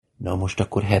Na most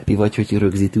akkor happy vagy, hogy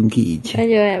rögzítünk így?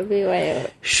 Nagyon happy vagyok.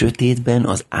 Sötétben,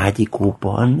 az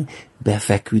ágyikóban,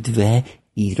 befeküdve,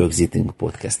 így rögzítünk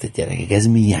podcastet, gyerekek. Ez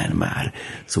milyen már?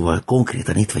 Szóval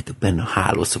konkrétan itt vagytok benne a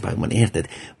hálószobákban, érted?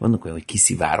 Vannak olyan, hogy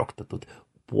kiszivárogtatott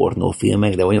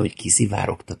pornófilmek, de olyan, hogy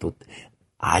kiszivárogtatott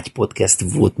ágypodcast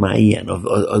volt már ilyen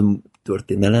a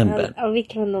történelemben? A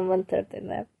Viklandonban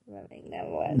történelemben még nem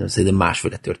volt. Nem, szerintem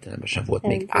másféle történelemben sem volt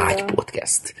nem még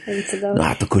ágypodcast. Nem tudom. Na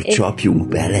hát akkor csapjunk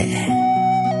bele!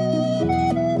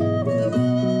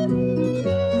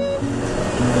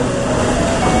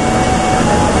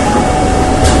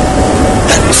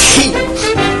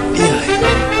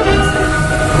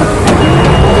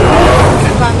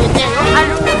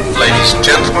 Ladies and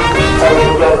gentlemen,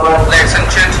 ladies and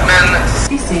gentlemen,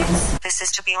 This is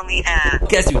to be on the air.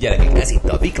 Kezdjük, gyerekek, ez itt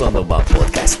a Viklandonban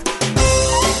podcast.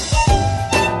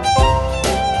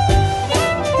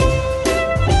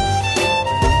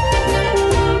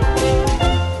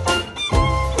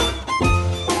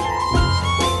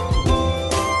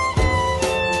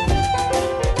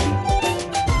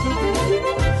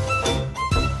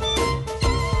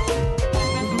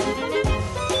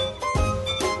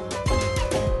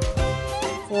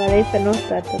 Éppen ott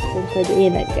tartottunk, hogy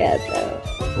énekeltem.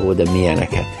 Ó, de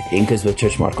milyeneket? Én közben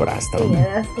csöcsmarkoráztam. Igen,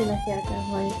 azt énekeltem,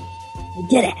 hogy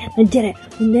gyere,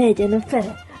 hogy ne egyen a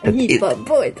fele. A hídban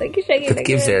folytak, és segítek.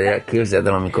 Képzeld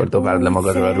el, amikor dobálod le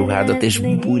magadról a ruhádat, és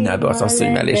bújnál be az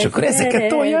asszony mellé, és akkor ezeket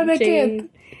tolja neked.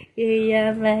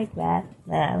 Jöjjön meg,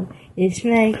 látnám, és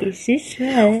meg is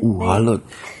ismer. Hallod?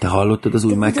 Te hallottad az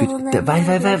új várj.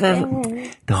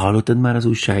 Te hallottad már az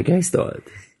új Shy Guys dalt?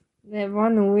 De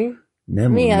van új.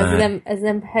 Nem mi az? már. Ez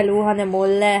nem hello, hanem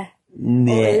olle.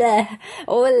 Ne.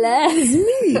 Olle.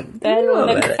 De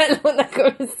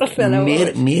hellónak visszafele.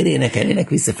 Miért énekelnének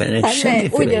visszafele? Hát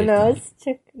Semmiféle. ugyanaz,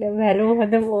 csak nem hello,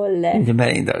 hanem olle. De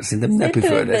melinda, szerintem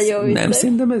nepiföld ez. Nem,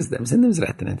 szerintem ez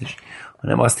rettenetes.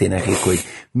 Hanem azt éneklik, hogy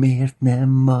miért nem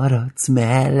maradsz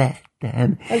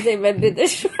mellettem? Azért, mert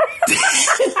büdös.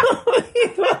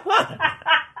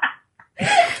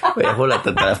 Hol lett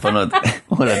a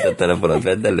telefonod?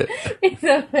 Vedd elő.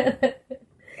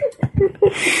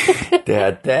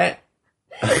 Tehát te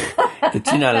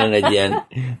csinálnál egy ilyen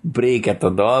breaket a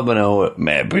dalban, ahol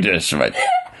mert büdös vagy.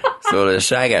 Szóval a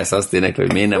Ságás azt énekel,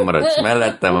 hogy miért nem maradsz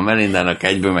mellettem, a Melindának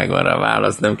egyből megvan rá a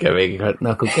válasz, nem kell végig. Na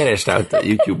akkor keresd át a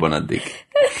YouTube-on addig.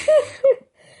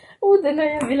 De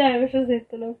nagyon világos azért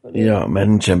telefonod. Ja, mert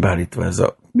nincsen beállítva ez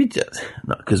a... Mit ez?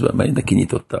 Na, közben Melinda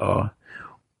kinyitotta a...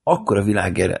 Akkor a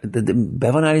világ, de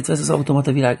be van állítva ez az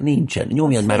automata világ? Nincsen.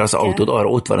 Nyomjad már az autód, arra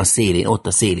ott van a szélén,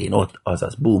 ott,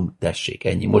 azaz, bum, tessék,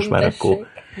 ennyi. Most már akkor...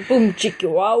 Bum, csiki,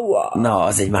 wow. Na,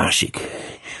 az egy másik.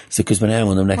 Szóval közben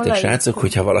elmondom nektek, srácok,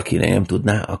 hogyha valaki nem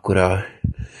tudná, akkor a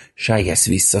Shy Guys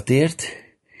visszatért,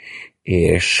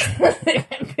 és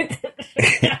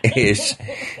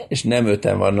nem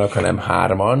 5-en vannak, hanem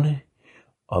 3-an,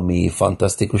 ami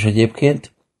fantasztikus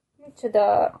egyébként.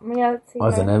 Micsoda, mi a címe?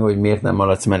 Az a neve, hogy miért nem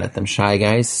maradsz mellettem. Shy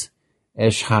Guys,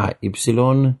 SHY,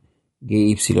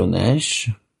 GYS.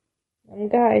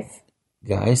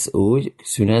 Guys, úgy,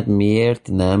 szünet, miért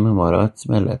nem maradsz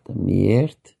mellettem?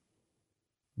 Miért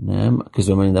nem?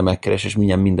 Közben minden megkeres, és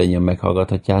mindannyian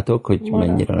meghallgathatjátok, hogy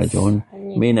mennyire nagyon.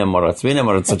 Miért nem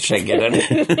maradsz ott seggeden?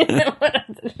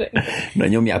 Na,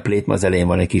 nyomjál plét, ma az elején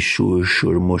van egy kis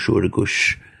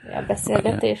mosurgus. Ja,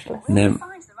 beszélgetés lesz. Nem.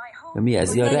 De mi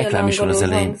ez? Ja, a reklám is van az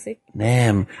elején. Hangzik.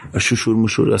 Nem, a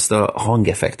susur-musur, azt a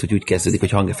hangeffekt, hogy úgy kezdődik, hogy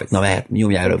hangeffekt. Na, mert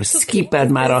nyomjál rá,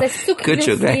 skippeld már a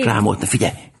köcsög reklámot. Na,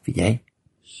 figyelj.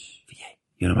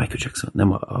 Jön a Michael Jackson,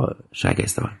 nem a Shy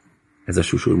Guys dal. Ez a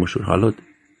susur-musur, hallod?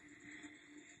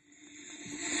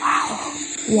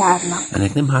 Wow. Járnak.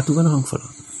 Ennek nem hátul van a hangfalon?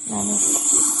 Nem.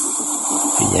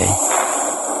 Figyelj.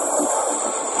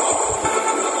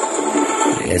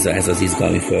 Ez az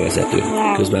izgalmi felvezető.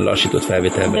 Wow. Közben lassított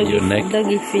felvételben jönnek.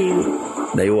 Dagi fiú.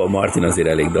 De jó, a Martin azért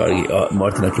elég dagi. A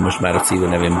Martin, aki most már a civil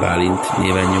nevén Bálint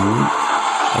néven nyomul.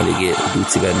 Eléggé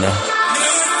duci benne.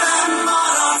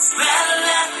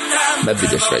 Mert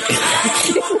büdös vagy.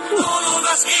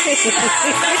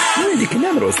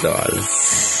 Nem rossz dal.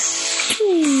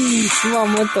 Van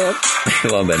motor.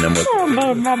 Van benne motor.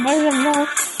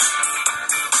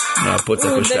 Na, a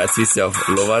pocakos srác vissza a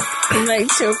lovat.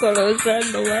 Megcsókolózza a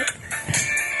lovat.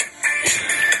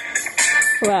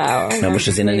 Wow. Na most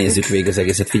azért ne nézzük végig az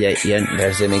egészet. Figyelj, ilyen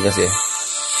verzió még azért.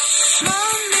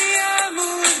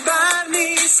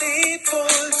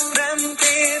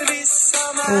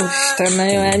 Úristen, na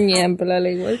jó, ennyi ebből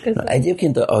elég volt közben.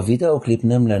 Egyébként a videóklip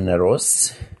nem lenne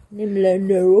rossz. Nem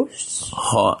lenne rossz.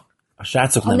 Ha a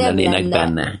srácok nem lennének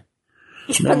benne.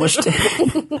 Na most...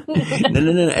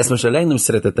 ne, ezt most a legnagyobb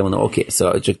szeretettem mondom, oké,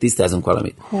 szóval csak tisztázunk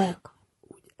valamit.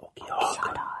 Oké,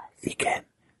 igen.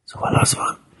 Szóval az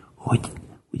van, hogy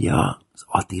ugye az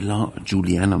Attila,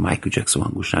 Julian, a Michael Jackson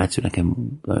hangú srác, ő nekem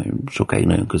sokáig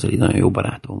nagyon közeli, nagyon jó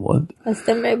barátom volt.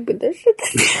 Aztán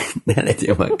megbüdösödött. Ne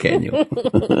legyen már kenyó.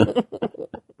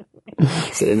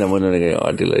 Szerintem mondanak, hogy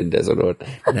Attila egy dezodort.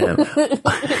 Nem.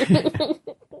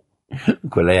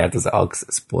 Akkor lejárt az AX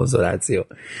szponzoráció.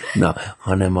 Na,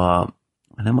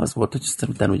 hanem az volt, hogy aztán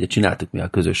utána ugye csináltuk mi a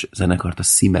közös zenekart, a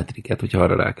Szimmetriket, hogyha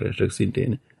arra rákeresek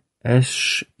szintén.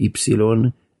 SYM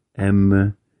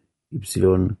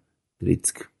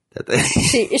Trick.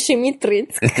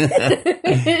 Simitrick.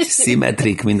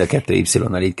 Szimmetrik, mind a 2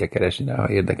 Y-nal így kell keresni, ha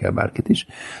érdekel bárkit is.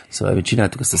 Szóval mi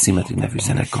csináltuk azt a Szimmetrik nevű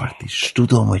zenekart is.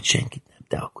 Tudom, hogy senkit nem,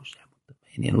 de akkor sem mondtam.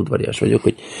 Én ilyen udvarias vagyok,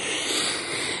 hogy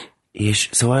és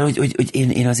szóval, hogy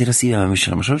én azért a szívemben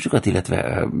viselem a sorsukat,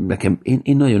 illetve nekem,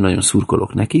 én nagyon-nagyon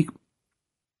szurkolok nekik,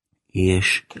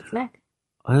 és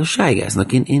a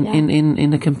Sárgáznak, én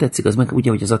nekem tetszik, az meg ugye,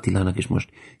 hogy az Attilának is most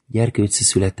gyerkőce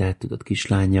született, tudod,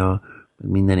 kislánya,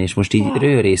 minden, és most így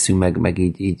röhörészünk, meg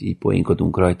így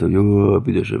poénkodunk rajta, hogy jó,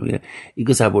 büdös.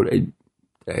 Igazából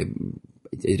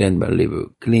egy rendben lévő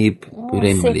klip, egy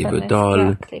rendben lévő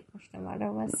dal.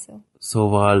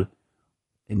 Szóval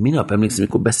én minap emlékszem,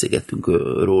 amikor beszélgettünk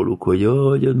róluk,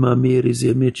 hogy már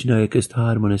miért csinálják ezt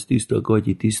hárman, ez tiszta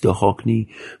gagyi, tiszta hakni,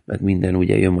 meg minden,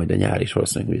 ugye jön majd a nyár, és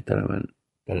valószínűleg ugye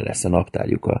tele lesz a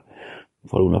naptárjuk a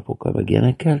falunapokkal, meg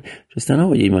ilyenekkel, és aztán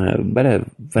ahogy így már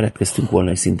beleveredkeztünk volna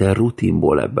egy szinte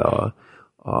rutinból ebbe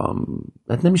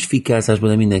hát nem is fikázásba,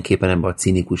 de mindenképpen ebbe a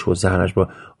cinikus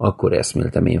hozzáállásba, akkor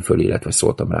eszméltem én föl, illetve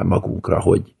szóltam rá magunkra,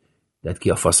 hogy de ki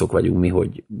a faszok vagyunk mi,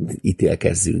 hogy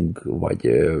ítélkezzünk, vagy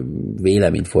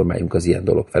véleményt formáljunk az ilyen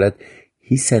dolog felett,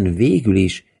 hiszen végül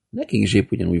is nekik is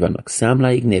épp ugyanúgy vannak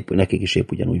számláik, nekik is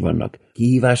épp ugyanúgy vannak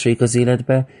kihívásaik az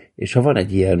életbe, és ha van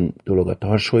egy ilyen dolog a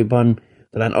tarsolyban,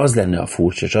 talán az lenne a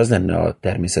furcsa, és az lenne a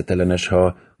természetellenes,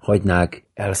 ha hagynák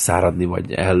elszáradni,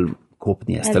 vagy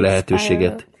elkopni ezt a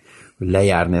lehetőséget, vagy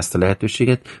lejárni ezt a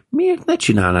lehetőséget. Miért ne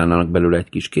csinálnának belőle egy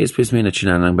kis készpénzt, miért ne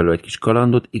csinálnának belőle egy kis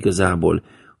kalandot? Igazából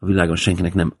a világon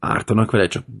senkinek nem ártanak vele,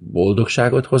 csak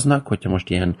boldogságot hoznak, hogyha most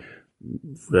ilyen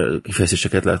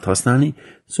kifejezéseket lehet használni.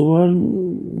 Szóval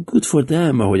good for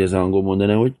them, ahogy az angol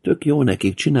mondaná, hogy tök jó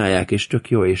nekik, csinálják, és tök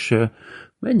jó, és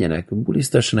menjenek,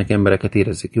 bulisztassanak embereket,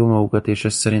 érezzék jó magukat, és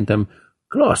ez szerintem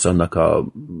klassz annak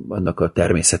a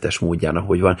természetes módján,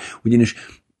 ahogy van. Ugyanis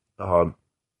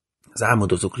az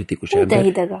álmodozó kritikus ember... De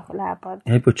hideg a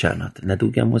lábad. Bocsánat, ne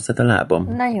dugjam hozzád a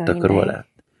lábam. Nagyon takaró hideg. alá.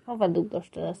 Hova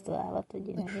dugdostad azt a lábat, hogy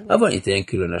ilyen hideg? Van itt ilyen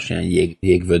különös ilyen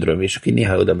jégvödröm, és aki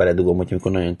néha oda beledugom, hogy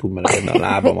amikor nagyon túl melegedne a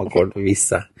lábam, akkor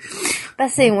vissza.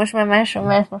 Beszéljünk most már másról,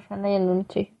 mert most már nagyon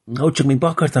uncsi. Csak még be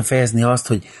akartam fejezni azt,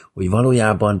 hogy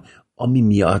valójában ami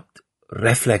miatt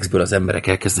reflexből az emberek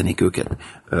elkezdenék őket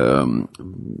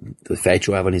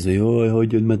fejcsóvával nézni,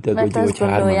 hogy jön mentek, hogy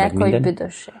hárman, meg minden. Hogy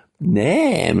büdösség.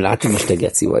 Nem, látom, most te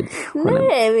geci vagy.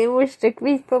 Nem, én most csak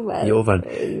mit próbálom. Jó van.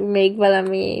 Még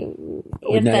valami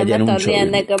értelmet adni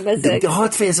ennek a beszélgetésnek. De hadd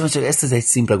fejezem csak ezt az egy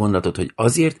szimpla gondolatot, hogy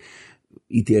azért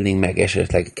ítélnénk meg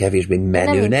esetleg kevésbé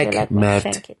menőnek,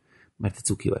 mert te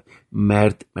cuki vagy.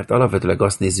 Mert alapvetőleg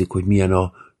azt nézzük, hogy milyen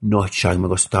a nagyság,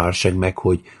 meg a sztárság, meg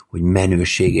hogy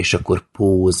menőség, és akkor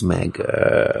póz,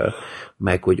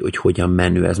 meg hogy hogyan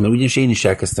menő ez. Mert ugyanis én is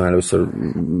elkezdtem először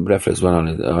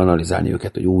reflexben analizálni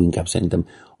őket, hogy inkább szerintem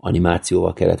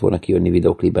animációval kellett volna kijönni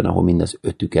videoklipben, ahol mind az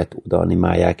ötüket oda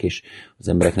animálják, és az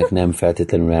embereknek nem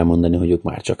feltétlenül elmondani, hogy ők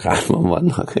már csak hárman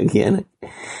vannak, ilyenek.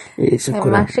 És a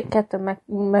akkor másik kettő meg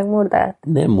murdált.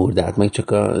 Nem murdált, meg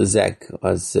csak a Zek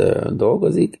az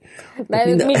dolgozik. Mert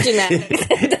ők mit csinálnak?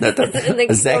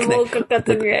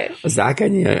 A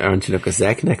Zákányi Ancsinak, a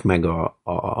Zeknek, meg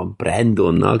a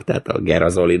Brandonnak, tehát a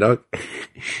Gerazolinak,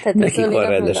 nekik van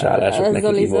rendes állások,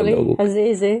 nekik így van dolguk. Az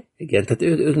ézé. Igen, tehát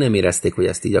ők nem érezték, hogy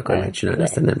ezt így akarnak csinálni,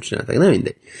 aztán nem csinálták, nem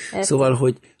mindegy.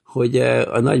 Szóval, hogy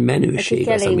a nagy menőség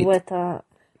az, amit... volt a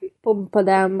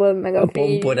pompadámból, meg a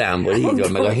pompadámból, így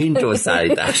van, meg a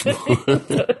hintrószállításból.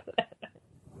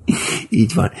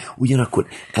 Így van. Ugyanakkor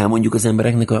elmondjuk az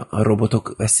embereknek a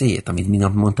robotok veszélyét, amit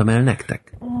minap mondtam el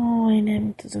nektek?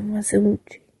 Nem tudom, az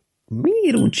uncsi.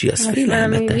 Miért uncsi? Az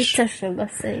félelmetes.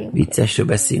 Viccesről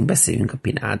beszéljünk. Beszéljünk a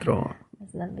pinádról.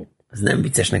 Az nem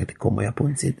vicces, neked komoly a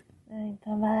puncid.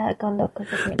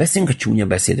 Beszéljünk a csúnya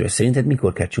beszédről. Szerinted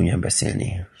mikor kell csúnyán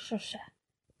beszélni? Sose.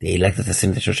 Tényleg? Tehát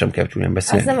szerinted sosem kell csúnyán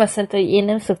beszélni? Az nem azt jelenti, hogy én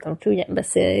nem szoktam csúnyán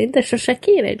beszélni, de sose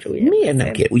kéne csúnyán Miért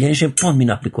nem kér? Ugyanis én pont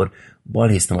minap, mikor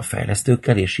balhéztam a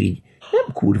fejlesztőkkel, és így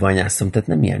nem kurva anyászom, tehát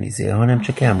nem ilyen hanem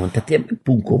csak elmondtam. Tehát ilyen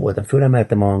punkó voltam,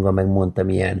 fölemeltem a hanggal, meg mondtam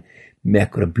ilyen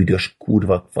mekkora büdös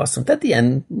kurva faszom, tehát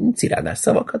ilyen cirádás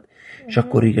szavakat, és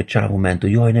akkor így a csávó ment,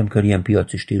 hogy jaj, nem kell ilyen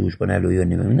piaci stílusban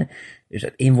előjönni, meg minden. És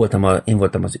hát én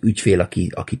voltam az ügyfél,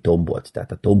 aki tombolt,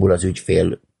 tehát a tombol az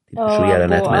ügyfél típusú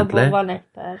jelenet ment le. Van egy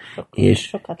pár,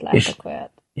 sokat látok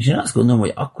olyat. És én azt gondolom,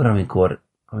 hogy akkor,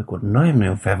 amikor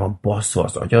nagyon-nagyon fel van basszva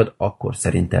az agyad, akkor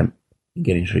szerintem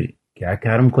igenis, hogy kell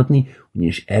káromkodni,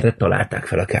 ugyanis erre találták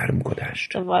fel a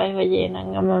káromkodást. Vagy, hogy én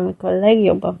engem, amikor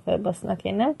legjobban felbasznak,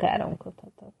 én nem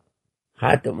káromkodhatok.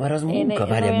 Hát, mert az munka,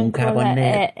 várja, munkában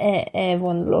ne...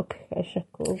 Elvonulok, és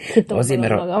akkor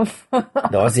kitombolom magam.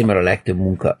 De azért, mert a legtöbb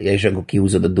munka, és akkor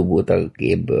kihúzod a dugót a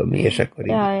gépből, mi, és akkor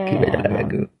kivegy a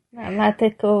levegő. Nem, hát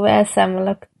akkor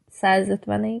elszámolok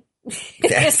 150-ig.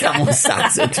 De elszámolsz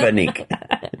 150-ig?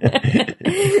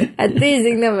 Hát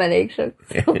 10-ig nem elég sok.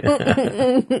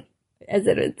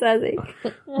 1500-ig.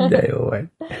 De jó vagy.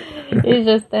 És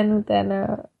aztán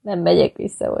utána nem megyek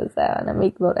vissza hozzá, hanem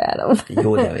ignorálom.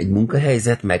 Jó, de egy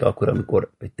munkahelyzet, meg akkor,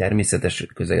 amikor egy természetes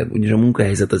közeget, ugyanis a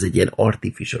munkahelyzet az egy ilyen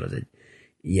artificial, az egy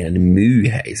ilyen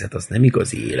műhelyzet, az nem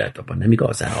igazi élet, abban nem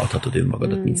igazán adhatod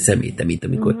önmagadat, mint szemét, de mint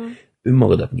amikor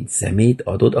önmagadat, mint szemét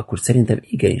adod, akkor szerintem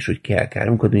igenis, hogy kell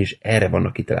káromkodni, és erre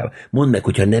vannak kitalálva. Mondd meg,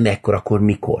 hogyha nem ekkor, akkor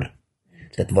mikor?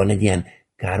 Tehát van egy ilyen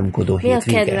káromkodó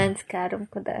hétvége? Mi a kedvenc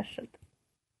káromkodásod?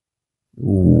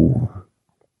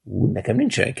 Nekem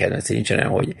nincsen egy kedvenc, nincsen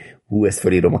olyan, hogy ezt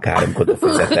felírom a káromkodó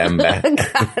füzetembe.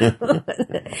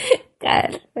 Kár,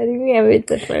 pedig milyen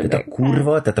vicces vagy.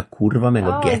 Tehát a kurva, meg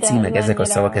a geci, meg ezek a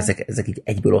szavak, ezek így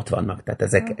egyből ott vannak, tehát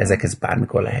ezekhez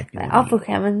bármikor lehet nyúlni.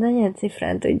 Apukám, ez nagyon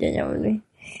cifrán tudja nyomni.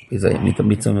 Bizony,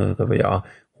 mit szólnak, vagy a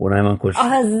hónajmankos...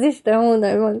 Az Isten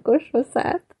hónajmankoshoz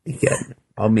állt. Igen.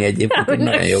 Ami egyébként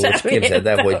nagyon jó, és képzeld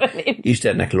el, hogy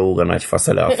Istennek lóg a nagy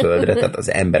fasza le a földre, tehát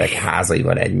az emberek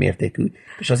házaival egymértékű,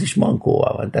 és az is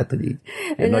mankóval van, tehát hogy így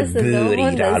nagy bőr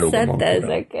így rálóg a mankóra.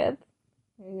 Ezeket?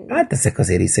 Hát ezek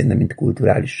azért is szerintem, mint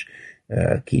kulturális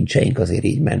kincseink azért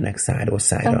így mennek szájról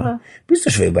szájra. Aha.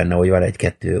 Biztos vagyok benne, hogy van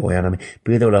egy-kettő olyan, ami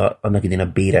például annak idén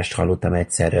a Bérest hallottam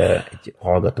egyszer egy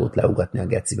hallgatót leugatni a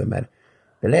gecibe, mert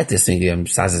de lehet, hogy ezt még olyan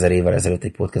 100 000 évvel ezelőtt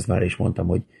egy podcastban is mondtam,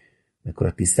 hogy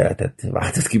mekkora tiszteletet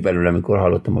váltott ki belőle, amikor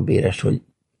hallottam a Bérest, hogy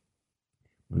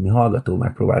mi hallgató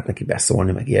megpróbált neki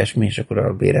beszólni, meg ilyesmi, és akkor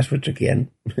a Béres vagy csak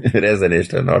ilyen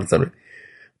rezenéstelen arccal,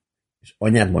 és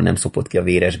anyádból nem szopott ki a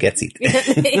véres gecit.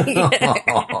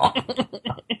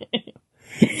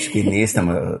 És én néztem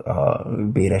a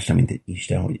Béresre, mint egy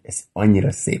Isten, hogy ez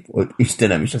annyira szép volt.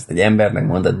 Istenem, és azt egy embernek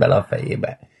mondott bele a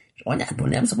fejébe. És anyádból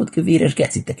nem szopott ki a véres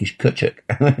gecit, te kis köcsök.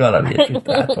 Valami ilyesmit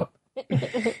látott.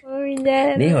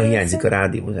 Néha hiányzik a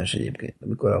rádiózás egyébként,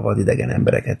 amikor a vadidegen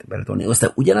embereket beletolni.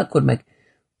 Aztán ugyanakkor meg,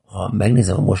 ha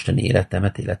megnézem a mostani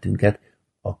életünket,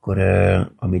 akkor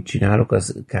amit csinálok,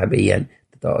 az kb. Ilyen,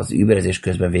 tehát az überezés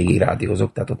közben végig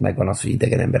rádiózok, tehát ott megvan az, hogy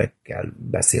idegen emberekkel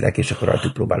beszélek, és akkor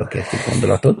rajtuk próbálok egy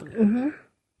gondolatot.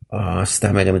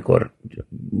 Aztán meg amikor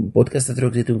podcastet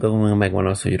rögzítünk, akkor megvan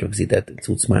az, hogy rögzített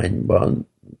cuccmányban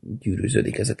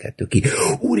gyűrűződik ez a kettő ki.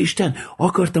 Úristen,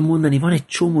 akartam mondani, van egy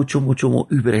csomó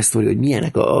überes sztori, hogy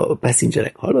milyenek a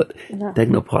passengerek, hallod? Na.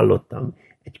 Tegnap hallottam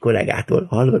egy kollégától,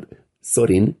 hallod?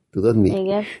 Szorin, tudod mi?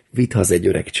 Igen. Vitt haza egy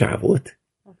öreg csávót.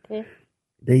 Okay.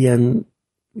 De ilyen,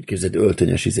 úgy képzeld,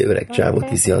 öltönyös öreg csávót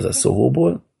viszi haza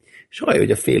Sohóból, és hallja,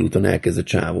 hogy a félúton elkezd a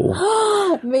csávó.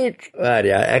 Mit?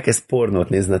 Várjál, elkezd pornót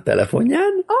nézni a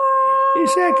telefonján,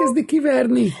 és elkezdi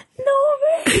kiverni. No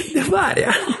way! De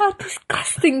várjál! How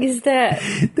disgusting is that?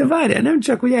 De várjál, nem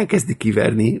csak, hogy elkezdi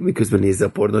kiverni, miközben nézze a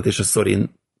pornót, és a Szorin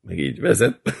meg így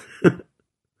vezet,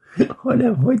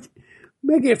 hanem, hogy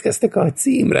megérkeztek a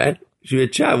címre, és egy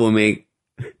csávó még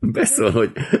beszól,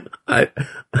 hogy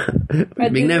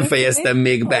még nem fejeztem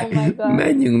még be,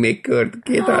 menjünk még kört,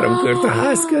 2-3 kört a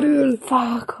ház körül.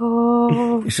 Fuck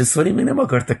off. És a Szorin még nem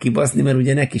akarta kibaszni, mert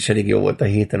ugye neki is elég jó volt a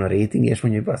héten a rating, és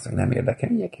mondja, hogy basszak, nem érdekel,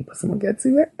 mindjárt kibaszom a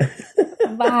gecibe.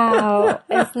 Wow,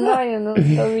 ez nagyon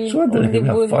osztom. És mondta nekem,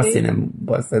 hogy a faszi nem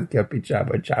basszad ki a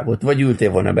picsába a csávot, vagy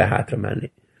ültél volna be hátra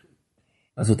menni.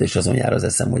 Azóta is azon jár az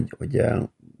eszem, hogy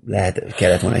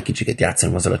kellett volna egy kicsiket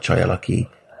játszanom azzal a csajjal, aki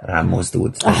rám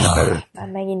mozdult. Már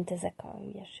megint ezek a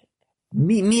hülyeség.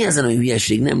 Mi ezen a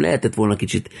hülyeség? Nem lehetett volna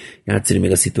kicsit játszani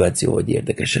még a szituáció, hogy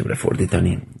érdekesebbre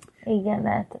fordítani? Igen,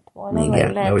 lehetett volna.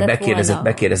 Igen, hogy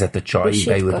bekérdezett a csaj,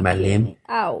 beült mellém.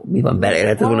 Mi van,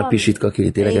 lehetett volna pisit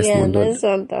kakilni? Tényleg ezt mondod?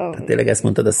 Tehát tényleg ezt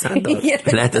mondtad a száddal?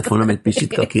 Lehetett volna meg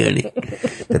pisit kakilni?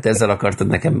 Tehát ezzel akartad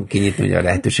nekem kinyitni, hogy a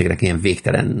lehetőségnek ilyen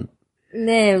végtelen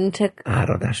nem, csak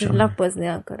áradása. lapozni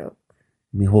akarok.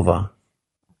 Mi hova?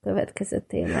 Következő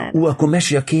témára. Akkor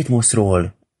mesélj a két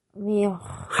moszról.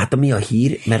 Hát mi a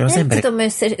hír? Mert az nem emberek... tudom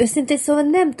őszintén szóval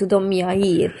nem tudom, mi a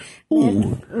hír.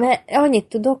 Mert annyit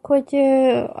tudok, hogy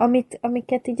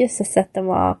amiket így összeszedtem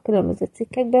a különböző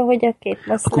cikkekben, hogy a két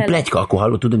mosz Akkor pletyka, akkor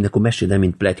hallod, tudom, de akkor meséld el,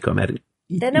 mint pletyka, mert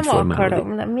de nem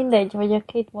akarom, nem, mindegy, hogy a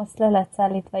két mosz le lett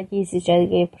szállítva egy EasyJet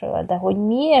gépről, de hogy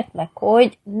miért, meg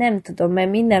hogy, nem tudom,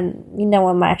 mert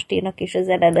mindenhol mást írnak, és az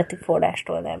eredeti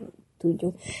forrástól nem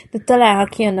tudjuk. De talán, ha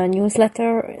kijön a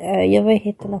newsletter jövő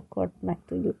héten, akkor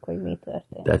megtudjuk, hogy mi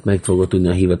történt. Tehát meg fogod tudni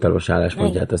a hivatalos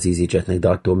álláspontját az EasyJetnek, de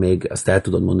attól még azt el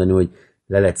tudod mondani, hogy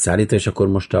le lett szállítva, és akkor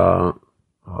most a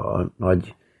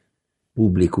nagy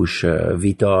publikus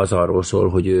vita az arról szól,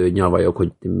 hogy ő nyavajok,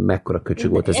 hogy mekkora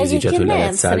köcsög volt az EasyJet, hogy le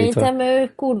lett szállítva. Szerintem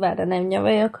ő kurvára nem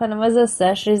nyavajok, hanem az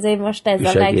összes most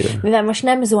ez a mivel most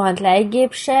nem zuhant le egy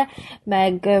gép se,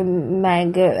 meg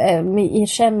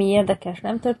semmi érdekes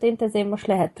nem történt, ezért most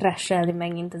lehet trashelni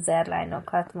megint az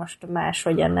airline-okat, most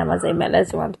máshogyan nem azért, mert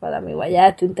lezuhant valami, vagy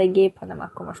eltűnt egy gép, hanem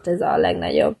akkor most ez a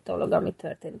legnagyobb dolog, ami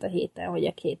történt a héten, hogy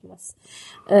a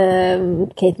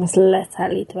két mosz le lett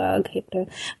szállítva a gépről.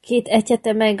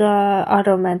 Egyete meg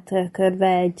arról ment körbe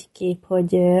egy kép,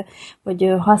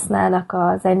 hogy használnak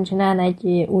az engine-en egy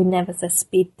úgynevezett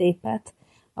speed tape-et,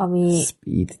 ami...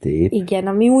 Speed tape? Igen,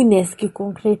 ami úgy néz ki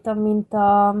konkrétan, mint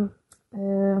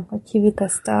hogy hívjuk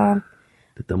azt a...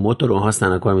 Tehát a motoron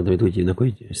használnak valamit, amit úgy hívnak,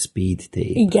 hogy speed tape.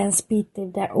 Igen, speed tape,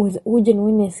 de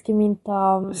ugyanúgy néz ki, mint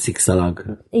a... Szikszalag.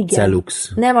 Igen.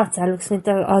 Cellux. Nem a cellux, mint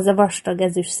az a vastag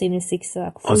ezüst színű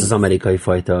szikszalag. Az az amerikai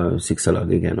fajta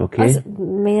szikszalag, igen, oké. Az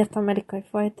miért amerikai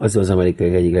fajta? Az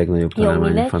amerikai egyik legnagyobb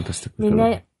találmány,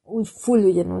 fantasztikus. Úgy full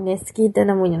ugyanúgy néz ki, de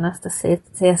nem ugyanazt a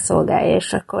célszolgálja,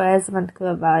 és akkor ez ment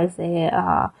körbe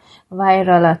a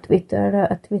viral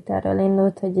a Twitterről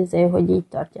indult, hogy így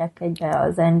tartják egybe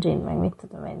az engine, meg mit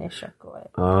tudom én, és akkor...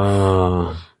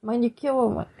 Mondjuk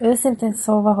jó, őszintén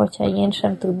szólva, hogyha én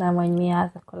sem tudnám, hogy mi az,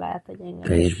 akkor lehet, hogy engem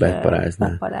te is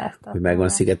beparáznál. Hogy meg van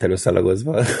szigetelő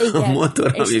szalagozva a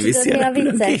motor, ami viszi a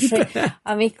vicces, hogy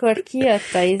amikor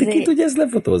kijött a Te ki tudja ezt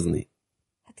lefotózni?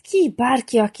 Hát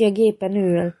bárki, aki a gépen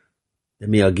ül. De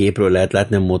mi a gépről lehet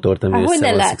látni a motort, ami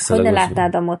össze van szikszalagozva? Hogy ne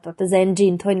látnád a motort, az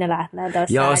engine-t, hogy ne látnád a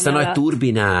ja, azt a nagy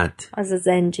turbinát. Az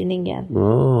engine, igen.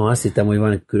 Azt hittem, hogy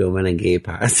van egy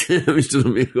gépház. Nem is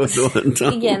tudom, mit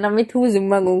gondoltam. Igen, amit húzunk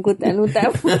magunk után.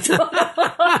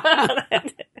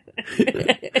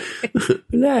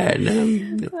 nem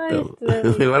tudom.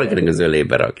 Valakinek az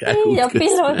ölébe rakják. Így a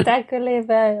pilóták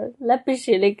ölébe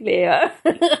lepisilik néha.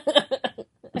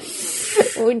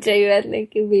 Úgyse jöhetnék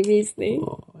ki vivizni.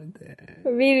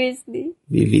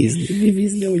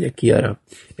 Vivizni, ugye Kiara.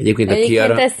 Egyébként a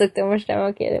Kiara... ezt szoktam most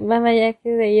nem kérni. Bemegyek,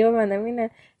 jó van, nem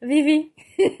minden.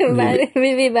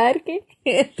 Vivi bárki.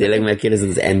 Tényleg megkérdezed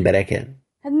az embereken?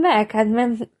 Mert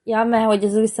hogy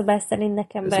az új szabály szerint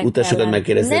nekem az utasokat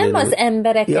megkérdezed. Nem az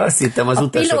embereket. Ja, azt hittem az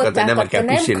utasokat, hogy nem kell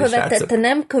pisilni, srácok. Te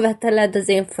nem követeled az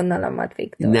én fonalamat,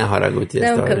 Viktor. Ne haragudj,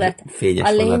 ezt a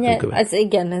fényes vonatot követ.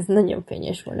 Igen, ez nagyon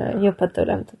fényes vonal. Jobb, ha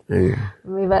tőlem tudom.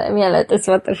 Milyen lehet ez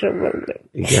fontosabban.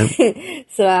 Igen.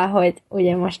 Szóval, hogy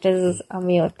ugye most ez az,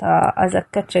 amióta az a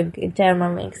köcsög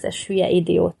German Wings-es hülye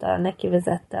idióta neki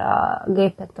vezette a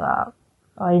gépet a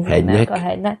hegynek.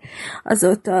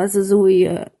 Azóta az új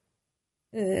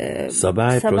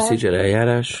szabály, procedure,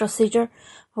 eljárás.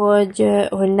 Hogy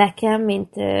nekem,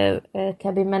 mint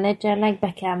cabin managernek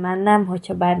be kell mennem,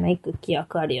 hogyha bármelyikük ki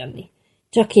akar jönni.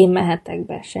 Csak én mehetek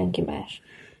be, senki más.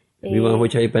 Mi van,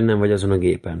 hogyha éppen nem vagy azon a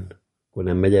gépen? Akkor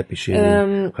nem megy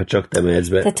pisilni, ha csak te mehetsz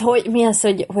be. Tehát mi az,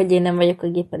 hogy én nem vagyok a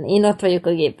gépen? Én ott vagyok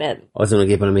a gépen. Azon a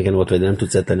gépen, amiken ott vagy, nem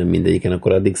tudsz eltenni mindegyiken,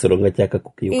 akkor addig szorongatják a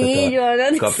kukiukat a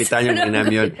kapitányok, hogy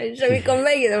nem jön. És amikor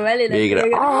megjön a Melinda, végre.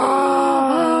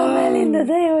 Melinda,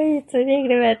 de jó, hogy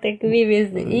végre mertek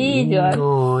vivizni. Így van.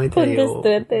 Pont ez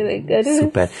történik.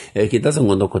 Szuper. Egyébként azon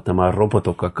gondolkodtam a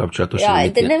robotokkal kapcsolatosan. Jaj,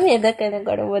 de nem érdekelnek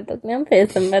a robotok, nem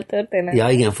fejezem be történet. Ja,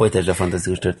 igen, folytasd a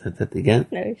fantasztikus történetet, igen.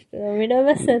 Nem is tudom, miről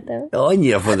beszéltem.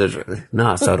 Annyira fontos.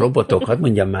 Na, szóval robotok, hadd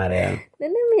mondjam már el. De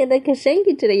nem érdekes,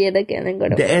 senkit érdekelnek a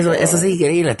robotok. De ez az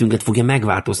életünket fogja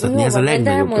megváltoztatni, jó, ez a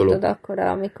legnagyobb dolog. De elmondod akkor,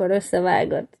 amikor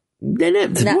összevágod. De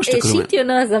nem, na, most és itt jön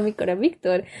az, amikor a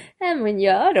Viktor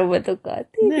elmondja a robotokat.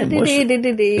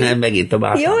 Nem, megint a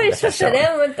bárcán. Jó, és sosem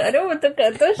elmondta a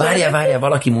robotokat. Várjál,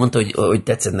 valaki mondta, hogy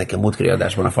tetszett nekem múltkori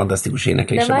adásban a fantasztikus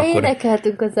éneklésem. De már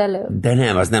énekeltünk az előbb. De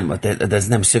nem, de ez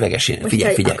nem szöveges.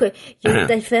 Figyelj. Akkor jött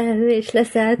egy felhő, és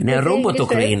leszállt. Ne,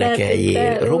 robotokról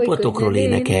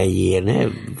énekeljél, ne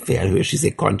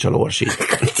felhős, kancsalorsi.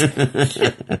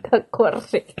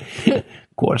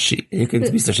 Korsi.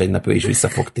 Egyébként biztos egy nap ő is vissza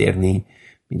fog térni,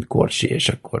 mint Korsi, és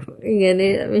akkor... Igen,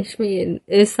 és mi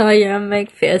ő szalljam meg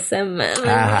fél szemmel.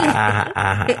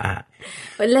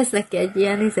 Hogy lesz neki egy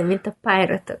ilyen mint a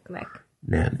pirate-öknek.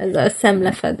 Nem. Ez a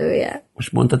szemlefedője.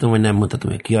 Most mondhatom, vagy nem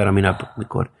mondhatom, hogy ki arra minap,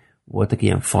 mikor voltak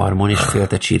ilyen farmon, és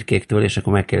félt a csirkéktől, és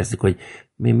akkor megkérdeztük, hogy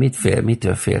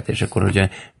mitől félt, és akkor ugye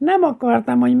nem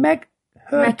akartam, hogy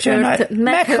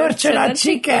meghörcsön a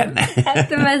chicken. Hát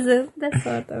de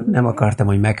szóltam. Nem akartam,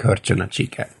 hogy meghörcsön a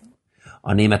chicken.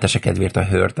 A németesek kedvéért a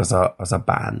hört az a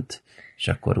bánt. És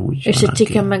akkor úgy... És a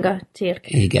chicken meg a csirke.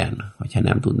 Igen, hogyha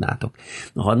nem tudnátok.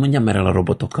 Na, hadd mondjam már el a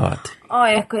robotokat.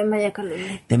 Akkor én megyek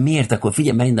aludni. De miért? Akkor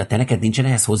figyelj, Melinda, te neked nincsen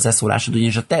ehhez hozzászólásod,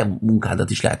 ugyanis a te munkádat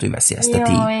is lehet, hogy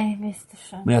veszélyezteti. Jaj,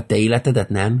 biztosan. Mi a te életedet,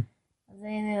 nem? Az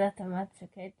én életemet csak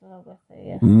egy dolog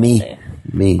beszélget.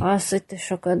 Mi? Az, hogy te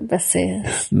sokat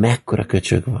beszélsz. Mekkora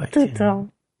köcsög vagy?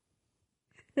 Tudom.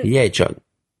 Figyelj csak.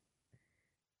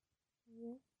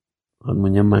 Hadd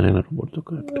mondjam már el a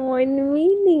robotokat. Majd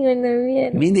mindig a hülye.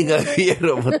 Mindig a hülye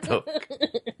robotok.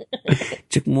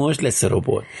 Csak most lesz a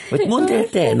robot. Vagy mondd el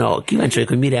te, na, kíváncsi vagyok,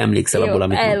 hogy mire emlékszel abból,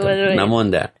 amit mondtam. Na,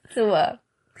 mondd el. Szóval,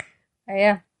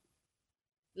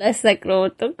 lesznek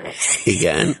robotok.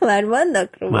 Igen. Már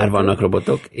vannak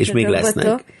robotok. És még robotok,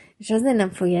 lesznek. És azért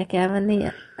nem fogják elvenni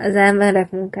az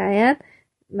emberek munkáját,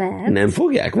 mert... Nem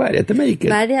fogják? Várjál, te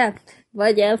melyiket? Várják?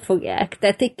 Vagy elfogják.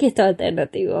 Tehát itt két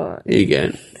alternatíva van.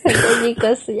 Igen. Egyik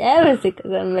az, hogy elveszik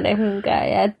az emberek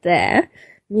munkáját, de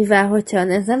mivel, hogyha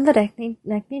az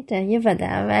embereknek nincsen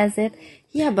jövedelme, ezért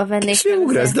hiába vennék...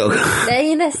 De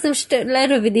én ezt most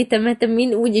lerövidítem, mert te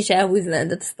úgyis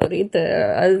elhúznád a sztorit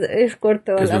az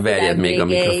őskortól. Közben verjed még a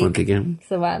mikrofont, igen.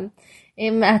 Szóval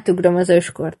én átugrom az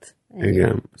őskort.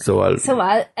 Igen, szóval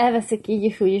elveszik így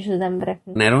is úgy is az emberek.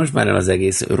 Ne most már el az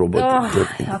egész robot.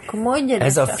 Akkor mondjad.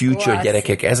 Ez a future,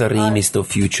 gyerekek, ez a rémisztő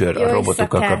future a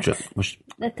robotokkal kapcsolatban. Most...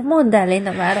 De te mondd el, én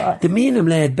már azt. De miért nem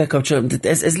lehet bekapcsolni?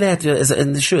 Ez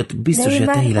lehet, sőt, biztos, hogy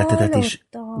a te életedet is.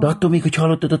 De attól még, hogy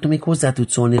hallottad, attól még hozzá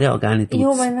tudsz szólni, reagálni tudsz.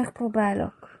 Jó, majd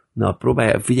megpróbálok. Na,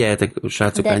 figyeljetek,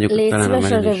 srácok, lányok. De légy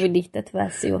szíves a rövidített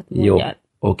verziót. Jó,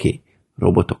 oké.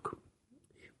 Robotok.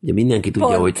 Ugye mindenki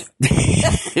tudja, hogy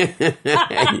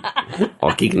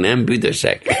akik nem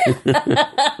büdösek.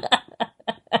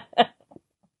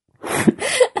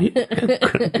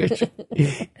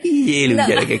 Így élünk,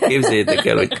 gyerekek, képzeljétek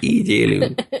el, hogy így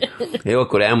élünk. Jó,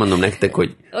 akkor elmondom nektek,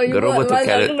 hogy a robotok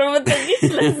előtt... robotok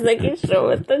is lesznek, és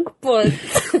robotok pont.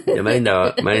 Ja,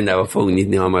 Melindával fogunk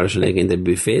nyitni hamarosan egyébként egy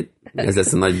büfét. Ez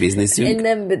lesz a nagy bizniszünk. Egy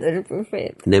nem büdös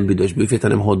büfét. Nem büdös büfét,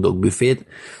 hanem hotdog büfét.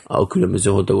 A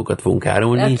különböző hotdogokat fogunk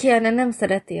árulni. Aki nem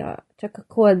szereti, csak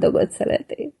a cold dogot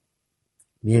szereti.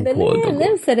 Milyen cold dogot?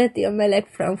 Nem szereti a meleg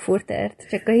frankfurtert,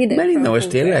 csak a hideg Melinda, most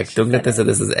tényleg tönkreteszed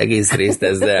ezt az egész részt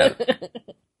ezzel?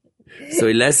 Szóval,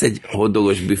 hogy lesz egy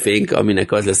hotdogos büfénk,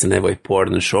 aminek az lesz a neve, hogy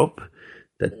porn shop,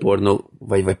 tehát porno,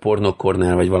 vagy porno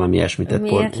corner, vagy valami ilyesmi.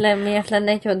 Miért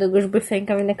lenne egy hotdogos büfénk,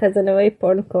 aminek az a neve, hogy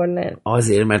porn corner?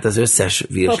 Azért, mert az összes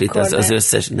virslit, az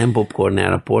összes, nem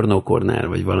popcorner, a porno corner,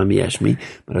 vagy valami ilyesmi,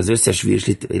 mert az összes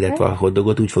virslit, illetve a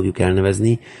hotdogot úgy fogjuk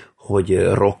elnevezni, hogy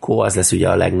Rocco, az lesz ugye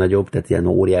a legnagyobb, tehát ilyen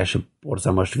óriás,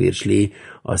 borzalmas virsli,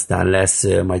 aztán lesz,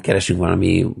 majd keresünk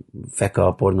valami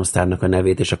feka pornosztárnak a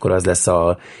nevét, és akkor az lesz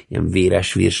a ilyen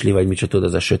véres virsli, vagy micsoda, tudod,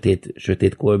 az a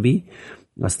sötét kolbi,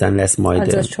 aztán lesz majd...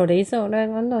 Az a chorizo-ra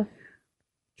gondolod?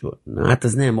 Hát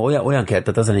az nem, olyan kell,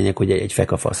 tehát az a lényeg, hogy egy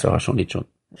fekafaszra hasonlítson.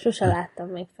 Sose láttam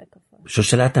még fekafaszt.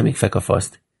 Sose láttam még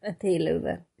fekafaszt? Hát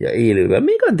élőben. Ja, élőben,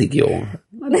 még addig jó.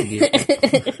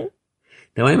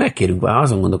 De majd megkérünk,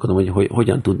 azon gondolkodom, hogy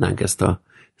hogyan tudnánk ezt a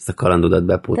kalandodat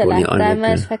bepótolni. Te láttál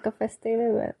már fekafaszt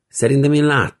élőben? Szerintem én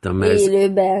láttam. Mert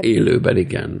élőben,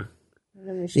 igen.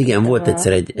 Igen, volt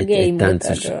egyszer egy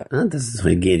táncos. Hát ez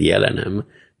hogy gér jelenem.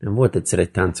 Nem volt egyszer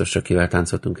egy táncos, akivel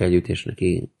táncoltunk együtt, és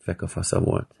neki fekafasza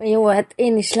volt. Jó, hát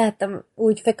én is láttam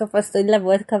úgy fekafaszt, hogy le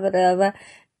volt kavarolva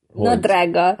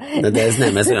nadrággal. De ez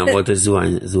nem, ez olyan volt, hogy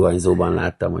zuhanyzóban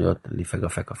láttam, hogy ott lifeg a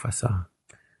fekafasza.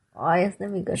 Ez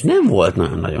nem igaz. És nem volt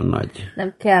nagyon nagy.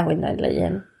 Nem kell, hogy nagy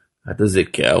legyen. Hát azért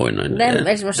kell, hogy nagy legyen.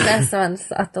 Nem, és most lesz van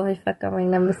attól, hogy feka, még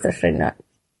nem biztos, hogy nagy.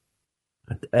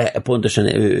 Hát pontosan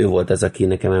ő volt az, aki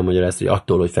nekem elmagyarázta, hogy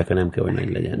attól, hogy feka nem kell, hogy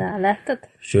nagy legyen. Na, láttad?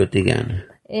 Sőt, igen.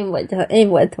 Én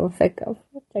voltam feka.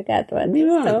 Csak átváltoztam. Mi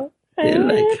van?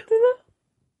 Tényleg?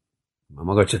 Ma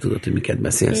magad se tudod, hogy miket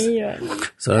beszélsz.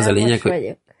 Szóval az a lényeg,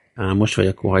 hogy... Most vagy,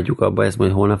 akkor hagyjuk abba, ezt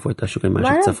majd holnap folytassuk egy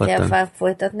másik szafattal. Már nem kell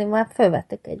folytatni, már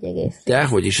felvettük egy egész.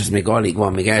 Dehogy is, ez még alig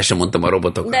van, még el sem mondtam a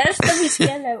robotokat. De ezt nem is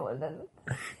kell elmondani.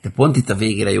 De pont itt a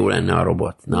végére jó lenne a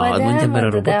robot. Na, hadd mondjam be a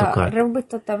robotokat. A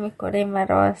robotot, amikor én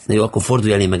már alszom. Na jó, akkor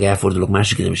fordulj elé, meg elfordulok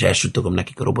másik időm, és elsüttögöm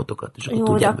nekik a robotokat. És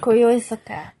jó, akkor jó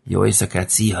éjszakát. Jó éjszakát,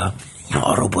 szia. Ja,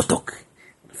 a robotok.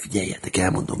 figyeljetek,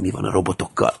 elmondom, mi van a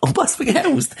robotokkal. Basz meg,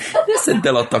 elhúzd! Ne szedd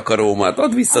el a takarómat,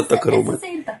 add vissza a takarómat. Ez az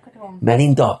én takarom.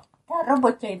 Melinda! A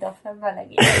robotjaiddal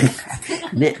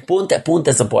felmelegítenek. Pont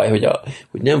ez a baj,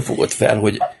 hogy nem fogod fel,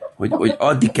 hogy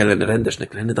addig kellene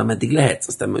rendesnek lenned, ameddig lehetsz.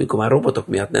 Aztán amikor már robotok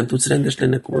miatt nem tudsz rendes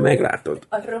lenni, akkor már meglátod.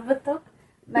 A robotok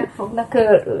meg fognak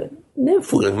örülni. Nem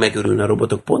fognak megörülni a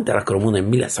robotok, pont el akarom mondani,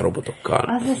 hogy mi lesz a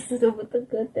robotokkal. Az lesz a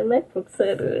robotokkal, te meg fogsz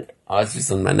örülni. Az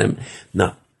viszont már nem.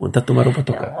 Na, mondhatom a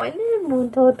robotokat? Jaj, nem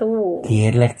mondható.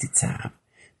 Kérlek, cicám.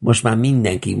 Most már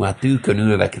mindenki már tűkön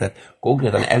ülve, tehát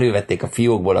konkrétan elővették a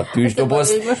fiókból a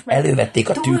tűzdobozt, elővették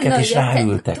a tűket, és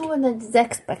ráültek. Túl nagy az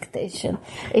expectation.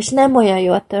 És nem olyan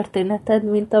jó a történeted,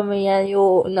 mint amilyen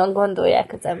jónak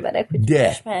gondolják az emberek. Hogy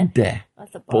De,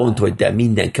 pont, hogy de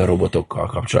mindenki a robotokkal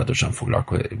kapcsolatosan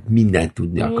foglalkozik, mindent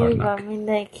tudni akarnak. Így van,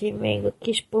 mindenki, még a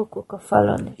kis pókok a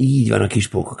falon. Így van, a kis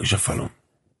pókok is a falon.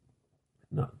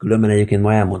 Na, különben egyébként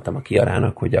ma elmondtam a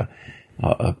Kiarának, hogy a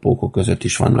pókok között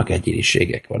is vannak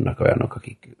egyéniségek, vannak olyanok,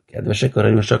 akik kedvesek,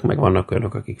 aranyosak, meg vannak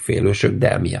olyanok, akik félősök,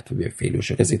 de emiatt, hogy ők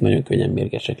félősök, ezért nagyon könnyen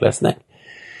mérgesek lesznek.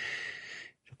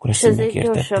 És akkor ezt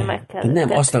megértettem.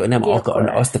 Nem,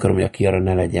 azt akarom, hogy a Kiara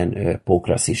ne legyen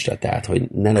pókrasszista, tehát, hogy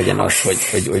ne legyen az,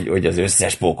 hogy az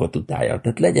összes pókot utálja.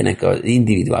 Tehát legyenek az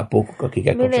individuál pókok,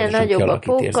 akikkel kapcsolatosan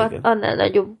kialakít érzéket.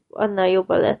 Annál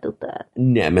jobban lehet utálni.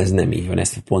 Nem, ez nem így van.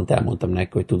 Ezt pont elmondtam neki,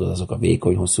 hogy tudod, azok a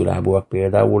vékony, hosszú lábúak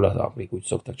például, akik úgy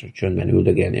szoktak csak csöndben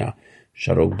üldögélni a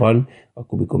sarokban,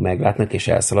 akkor mikor meglátnak és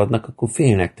elszaladnak, akkor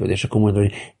félnek tőle, és akkor mondod,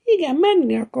 hogy igen,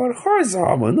 menni akar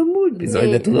haza. Mondom, úgy bizony,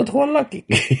 de tudod, hol lakik?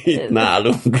 Itt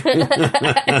nálunk.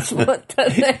 Ezt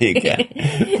mondtad neki. Igen.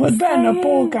 Ott benne a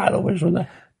pókáló, és mondta,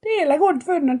 tényleg, ott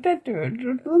fönn a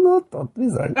tetőn, ott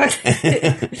bizony.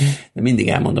 De mindig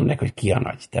elmondom neki, hogy ki a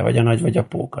nagy. Te vagy a nagy, vagy a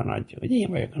póka nagy. Hogy én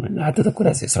vagyok a nagy. Na, hát akkor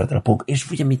ezért szaladt el a póka.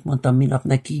 És ugye mit mondtam minap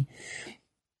neki?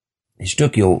 És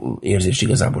tök jó érzés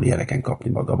igazából ilyeneken kapni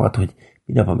magamat, hogy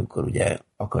minap, amikor ugye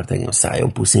akart engem a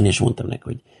szájon puszilni, és mondtam neki,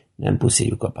 hogy nem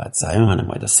pusziljuk apát szájon, hanem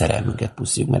majd a szerelmünket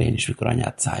pusziljuk, mert én is, mikor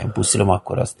anyát szájon puszilom,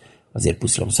 akkor azért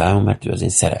puszilom szájon, mert ő az én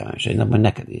szerelmem, és egy nap majd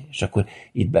neked is. És akkor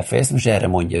itt befejeztem, és erre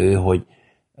mondja ő, hogy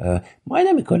majd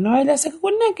amikor nagy leszek,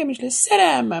 akkor nekem is lesz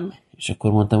szerelmem. És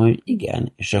akkor mondtam, hogy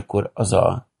igen, és akkor az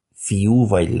a fiú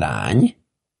vagy lány.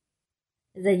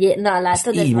 Na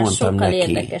látod, ez már sokkal neki,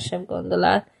 érdekesebb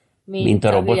gondolat, mint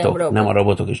a robotok. Nem, a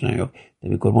robotok is nagyon jók. De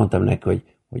amikor mondtam neki,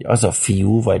 hogy az a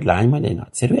fiú vagy lány majd egy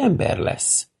nagyszerű ember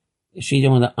lesz. És így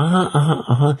mondta,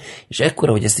 aha. És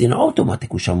ekkora, hogy ezt én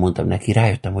automatikusan mondtam neki,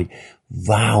 rájöttem, hogy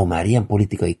wow, már ilyen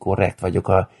politikai korrekt vagyok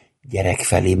a gyerek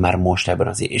felé már most ebben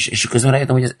az és közben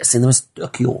rájöttem, hogy szerintem ez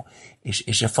tök jó.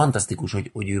 És fantasztikus,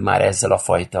 hogy ő már ezzel a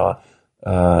fajta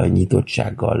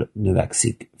nyitottsággal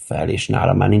növekszik fel, és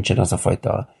nála már nincsen az a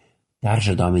fajta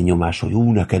társadalmi nyomás, hogy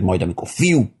neked majd, amikor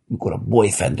fiú, amikor a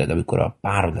boyfriended, amikor a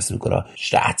párod lesz, amikor a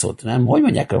srácod, nem? Hogy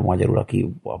mondják a magyarul,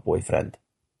 aki a boyfriend?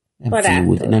 Nem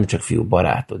fiú, nem csak fiú,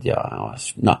 barátod. Ja,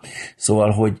 az. Na,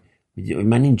 szóval, hogy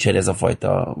már nincsen ez a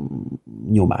fajta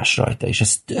nyomás rajta, és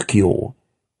ez tök jó,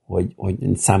 hogy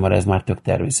számára ez már tök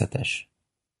természetes.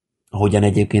 Ahogyan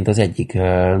egyébként az egyik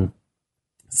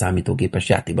számítógépes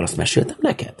játékban, azt meséltem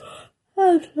neked?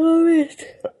 Hát,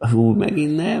 Hú,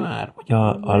 megint nem már. Hogy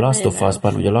a Last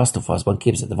of Us-ban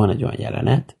képzeld, van egy olyan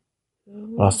jelenet,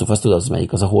 a Last of Us, tudod, az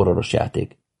melyik, az a horroros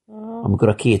játék. Amikor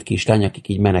a két kislány, akik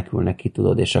így menekülnek ki,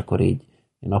 tudod, és akkor így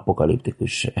ilyen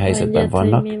apokaliptikus helyzetben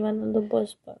vannak. Mi van a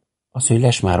dobozban? Az, hogy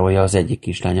lesmárolja az egyik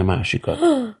kislány a másikat.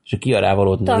 És a Kiarával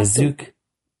ott nézzük,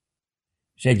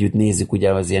 és együtt nézzük,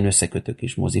 ugye az ilyen összekötő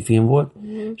kis mozifilm volt,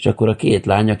 és akkor a két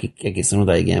lány, akik egészen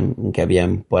odáig inkább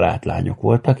ilyen barátlányok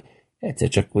voltak, egyszer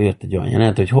csak jött egy olyan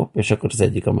jelenet, hogy hopp, és akkor az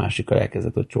egyik a másikkal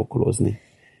elkezdett ott csókolózni.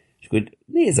 És akkor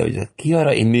nézze, hogy a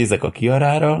Kiara, én nézek a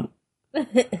Kiarára,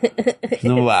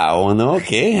 no, wow, no,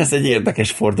 oké, ez egy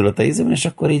érdekes fordulat a ízben, és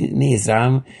akkor így néz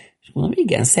rám, és mondom,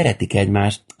 igen, szeretik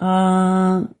egymást,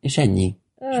 és ennyi.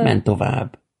 És ment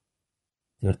tovább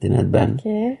történetben.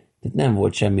 Okay. Tehát nem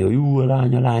volt semmi, hogy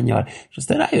a lánya, és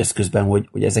aztán rájössz közben,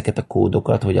 hogy ezeket a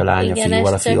kódokat, hogy a lánya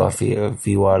fiúval, a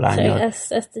fiú a lányal.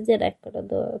 Ezt a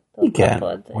gyerekkorodtól igen,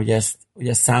 kapod. Hogy ez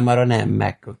számára nem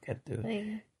megkökető.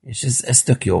 És ez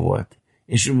tök jó volt.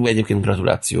 És egyébként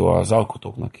gratuláció az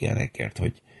alkotóknak ilyenekért,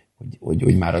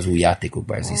 hogy már az új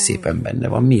játékokban ez is szépen benne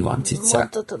van. Mi van, cica?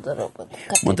 Mondhatod a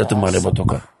robotokat. Mondhatom a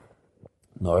robotokat.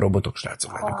 Na, a robotok,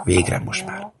 srácok vagyunk. Végre most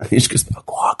már. És közben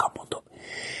akkor halkan mondom.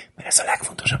 Mert ez a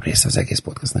legfontosabb része az egész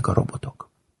podcastnak, a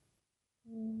robotok.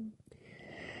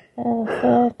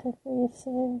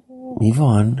 Mi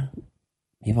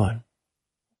van?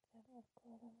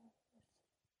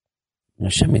 Na,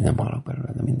 semmit nem hallok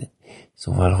belőle, de mindegy.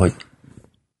 Szóval, hogy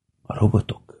a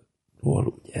robotok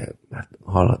robotokról, ugye már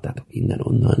hallottátok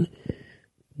innen-onnan,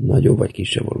 nagyobb vagy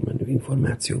kisebb volumenű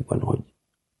információkban, hogy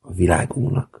a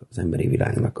világunknak, az emberi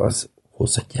világnak az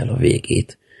hozhatja el a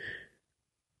végét,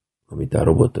 amit a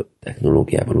robot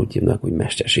technológiában úgy hívnak, hogy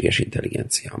mesterséges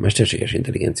intelligencia. A mesterséges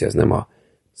intelligencia az nem a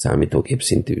számítógép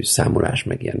szintű számolás,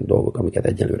 meg ilyen dolgok, amiket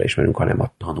egyelőre ismerünk, hanem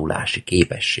a tanulási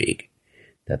képesség.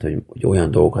 Tehát, hogy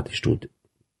olyan dolgokat is tud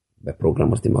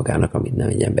beprogramozni magának, amit nem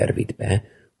egy ember vitt be,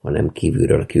 hanem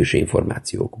kívülről a külső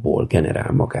információkból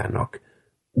generál magának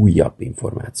újabb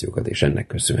információkat, és ennek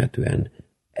köszönhetően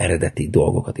eredeti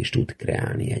dolgokat is tud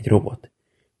kreálni egy robot.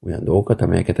 Olyan dolgokat,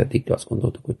 amelyeket eddig azt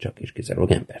gondoltuk, hogy csak és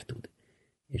kizárólag ember tud.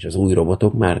 És az új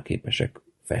robotok már képesek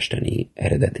festeni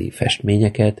eredeti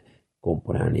festményeket,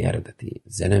 komponálni eredeti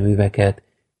zeneműveket,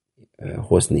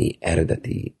 hozni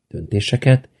eredeti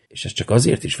döntéseket, és ez csak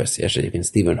azért is veszélyes, egyébként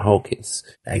Stephen Hawking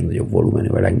legnagyobb volumenű,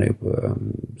 vagy legnagyobb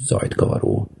zajt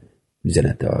kavaró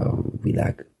üzenete a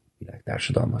világ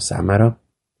társadalma számára.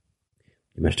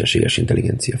 A mesterséges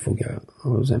intelligencia fogja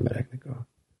az embereknek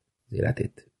az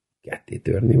életét ketté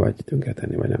törni, vagy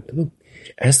tönkretenni, vagy nem tudom.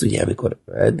 És ezt ugye, amikor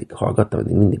eddig hallgattam,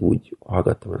 mindig úgy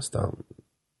hallgattam ezt a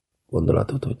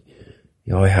gondolatot, hogy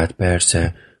jaj, hát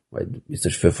persze, majd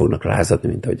biztos föl fognak lázadni,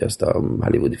 mint ahogy azt a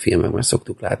hollywoodi filmekben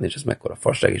szoktuk látni, és ez mekkora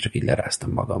fasság, és csak így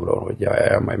leráztam magamról, hogy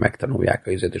jaj, majd megtanulják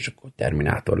a üzlet, és akkor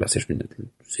Terminátor lesz, és mindent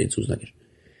szétszúznak is.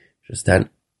 És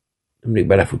aztán nemrég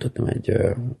belefutottam egy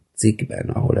cikkben,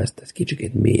 ahol ezt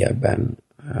kicsikét mélyebben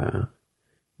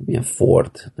milyen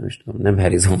Ford, nem is tudom, nem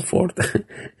Harrison Ford,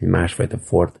 egy másfajta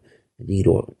Ford, egy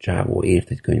író csávó írt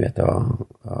egy könyvet a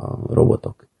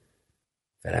robotok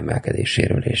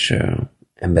felemelkedéséről és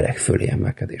emberek fölé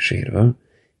emelkedéséről,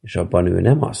 és abban ő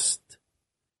nem azt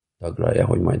taglalja,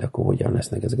 hogy majd akkor hogyan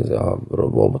lesznek ezek a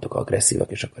robotok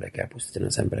agresszívak, és akarják elpusztítani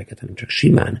az embereket, hanem csak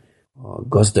simán a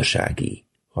gazdasági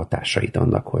hatásait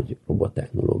annak, hogy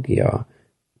robottechnológia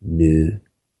nő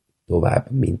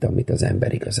tovább, mint amit az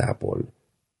ember igazából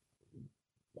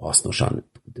hasznosan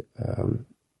tud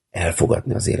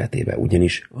elfogadni az életébe.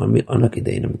 Ugyanis annak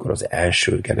idején, amikor az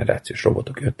első generációs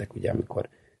robotok jöttek, ugye, amikor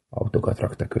autókat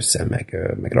raktak össze,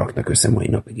 meg raknak össze mai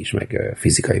napig is, meg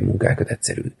fizikai munkákat,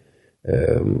 egyszerű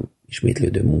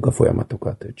ismétlődő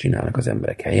munkafolyamatokat csinálnak az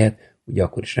emberek helyett, ugye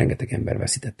akkor is rengeteg ember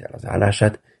veszítette el az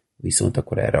állását, viszont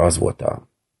akkor erre az volt a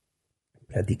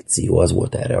predikció, az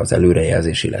volt erre az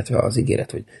előrejelzés, illetve az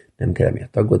ígéret, hogy nem kell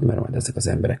emiatt aggódni, mert majd ezek az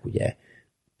emberek ugye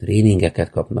tréningeket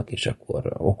kapnak, és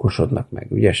akkor okosodnak,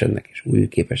 meg ügyesednek, és új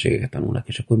képességeket tanulnak,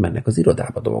 és akkor mennek az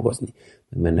irodába dolgozni,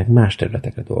 meg mennek más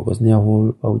területekre dolgozni,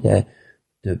 ahol ugye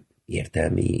több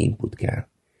értelmi input kell.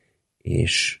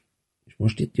 És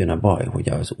most itt jön a baj, hogy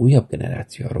az újabb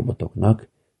generáció a robotoknak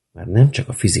már nem csak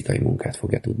a fizikai munkát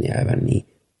fogja tudni elvenni,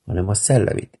 hanem a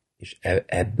szellemit. És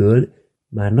ebből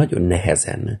már nagyon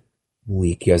nehezen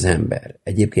múlik ki az ember.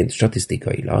 Egyébként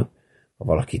statisztikailag, ha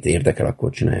valakit érdekel,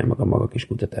 akkor csinálja maga kis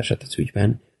kutatását az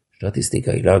ügyben,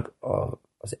 statisztikailag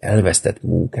az elvesztett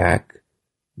munkák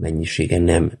mennyisége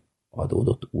nem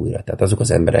adódott újra. Tehát azok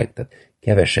az emberek, tehát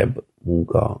kevesebb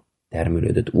munka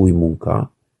termelődött, új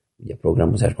munka, ugye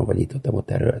programozásban vagy itt ott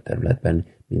területben,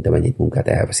 mint amennyit munkát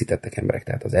elveszítettek emberek.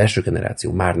 Tehát az első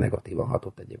generáció már negatívan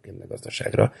hatott egyébként a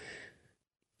gazdaságra,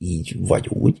 így vagy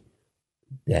úgy,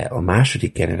 de a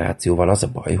második generációval az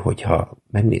a baj, hogyha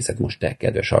megnézed most te,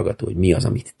 kedves hallgató, hogy mi az,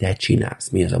 amit te csinálsz,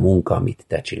 mi az a munka, amit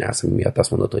te csinálsz, ami miatt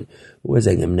azt mondod, hogy ez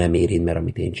engem nem érint, mert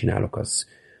amit én csinálok,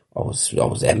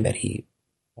 ahhoz emberi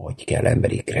agy kell,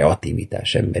 emberi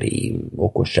kreativitás, emberi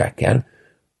okosság kell,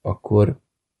 akkor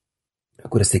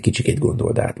ezt egy kicsikét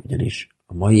gondold át, ugyanis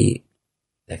a mai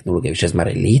technológia, és ez már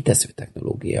egy létező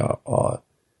technológia,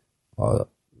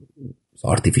 az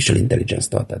artificial intelligence,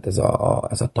 tehát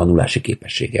ez a tanulási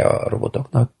képessége a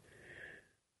robotoknak,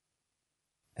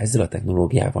 ezzel a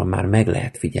technológiával már meg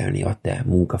lehet figyelni a te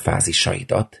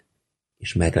munkafázisaidat,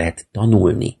 és meg lehet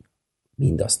tanulni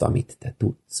mindazt, amit te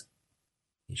tudsz.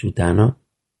 És utána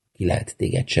ki lehet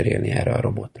téged cserélni erre a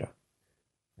robotra.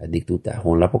 Eddig tudtál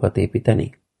honlapokat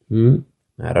építeni?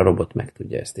 Már a robot meg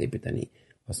tudja ezt építeni.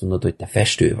 Azt mondod, hogy te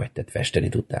festő vagy, tehát festeni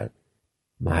tudtál.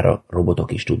 Már a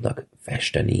robotok is tudnak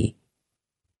festeni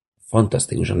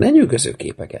fantasztikusan lenyűgöző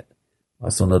képeket.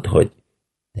 Azt mondod, hogy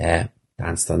te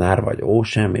tánctanár vagy,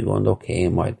 semmi gond, oké,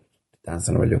 majd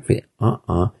tánctanár vagyok.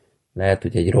 Lehet,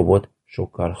 hogy egy robot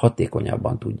sokkal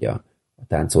hatékonyabban tudja a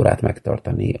táncórát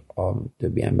megtartani a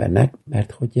többi embernek,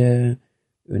 mert hogy ő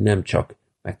nem csak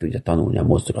meg tudja tanulni a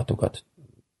mozdulatokat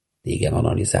téged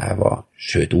analizálva,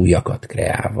 sőt újakat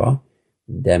kreálva,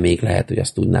 de még lehet, hogy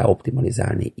azt tudná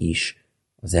optimalizálni is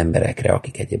az emberekre,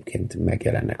 akik egyébként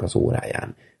megjelennek az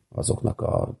óráján, azoknak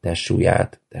a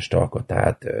testsúlyát,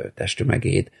 testalkatát,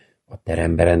 testtömegét, a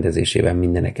terem berendezésében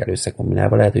mindenekkel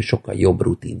összekombinálva lehet, hogy sokkal jobb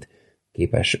rutint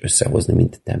képes összehozni,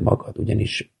 mint te magad,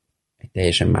 ugyanis egy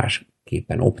teljesen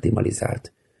másképpen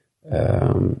optimalizált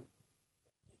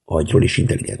agyról és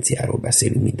intelligenciáról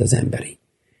beszélünk, mint az emberi.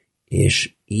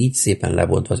 És így szépen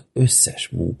levontva az összes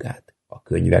munkát, a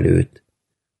könyvelőt,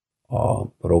 a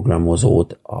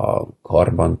programozót, a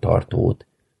karbantartót,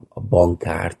 a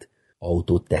bankárt,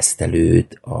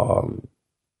 autótesztelőt, a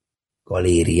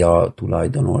galéria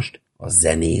tulajdonost, a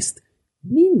zenészt,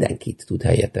 mindenkit tud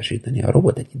helyettesíteni a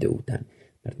robot egy idő után.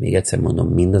 Mert még egyszer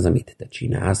mondom, mindaz, amit te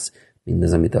csinálsz,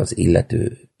 mindaz, amit az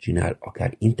illető csinál,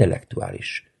 akár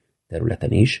intellektuális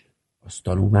területen is, az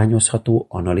tanulmányozható,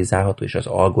 analizálható, és az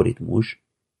algoritmus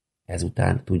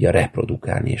ezután tudja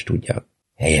reprodukálni, és tudja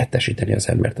helyettesíteni az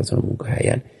embert azon a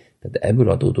munkahelyen. Tehát ebből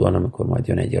adódóan, amikor majd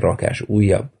jön egy rakás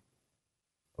újabb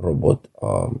robot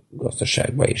a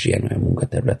gazdaságba és ilyen-olyan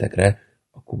munkaterületekre,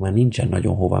 akkor már nincsen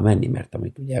nagyon hova menni, mert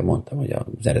amit ugye mondtam, hogy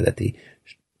az eredeti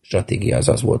stratégia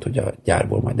az volt, hogy a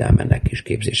gyárból majd elmennek kis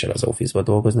képzéssel az office-ba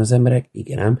dolgozni az emberek,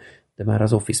 igen ám, de már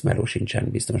az office meló sincsen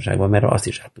biztonságban, mert azt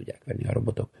is át tudják venni a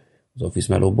robotok. Az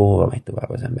office melóból hova megy tovább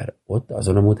az ember? Ott,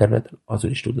 azon a munkaterületen,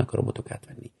 azon is tudnak a robotok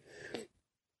átvenni.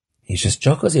 És ez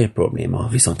csak azért probléma,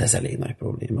 viszont ez elég nagy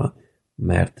probléma,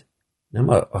 mert nem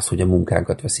az, hogy a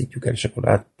munkánkat veszítjük el, és akkor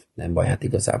hát nem baj, hát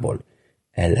igazából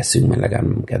el leszünk, mert legalább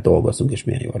nem kell dolgoznunk, és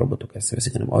milyen jó a robotok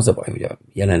összeveszik, hanem az a baj, hogy a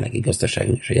jelenlegi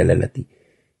gazdaságunk és a jelenlegi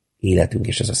életünk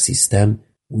és ez a szisztem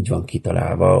úgy van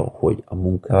kitalálva, hogy a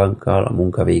munkánkkal, a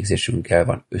munkavégzésünkkel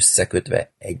van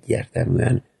összekötve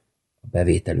egyértelműen a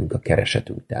bevételünk, a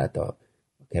keresetünk. Tehát a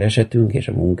keresetünk és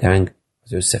a munkánk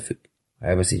az összefügg. Ha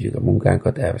elveszítjük a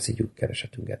munkánkat, elveszítjük a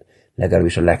keresetünket.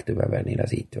 Legalábbis a legtöbb embernél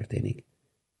ez így történik.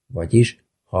 Vagyis,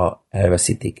 ha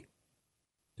elveszítik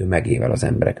tömegével az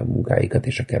emberek a munkáikat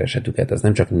és a keresetüket, az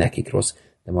nem csak nekik rossz,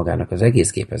 de magának az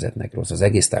egész gépezetnek rossz, az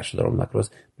egész társadalomnak rossz,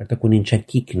 mert akkor nincsen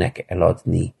kiknek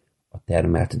eladni a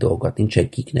termelt dolgot, nincsen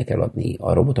kiknek eladni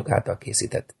a robotok által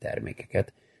készített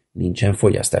termékeket, nincsen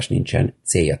fogyasztás, nincsen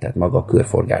célja, tehát maga a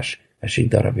körforgás esik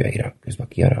darabjaira. Közben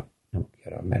nem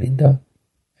kiara, Melinda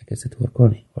elkezdett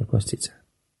horkolni? Horkolsz cicát?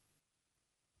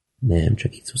 Nem,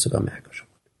 csak így szuszog a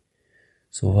mellkasomat.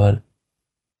 Szóval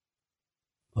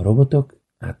a robotok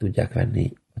át tudják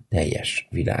venni a teljes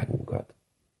világunkat.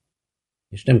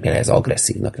 És nem kell ez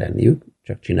agresszívnak lenniük,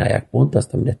 csak csinálják pont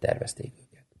azt, amire tervezték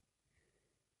őket.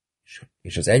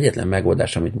 És az egyetlen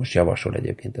megoldás, amit most javasol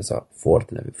egyébként ez a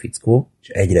Ford nevű fickó, és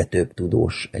egyre több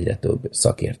tudós, egyre több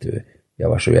szakértő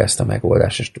javasolja ezt a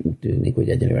megoldást, és úgy tűnik, hogy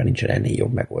egyelőre nincsen ennél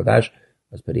jobb megoldás,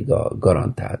 az pedig a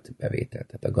garantált bevétel,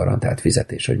 tehát a garantált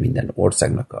fizetés, hogy minden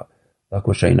országnak a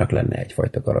lakosainak lenne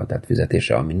egyfajta garantált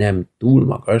fizetése, ami nem túl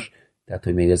magas, tehát,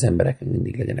 hogy még az emberek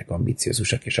mindig legyenek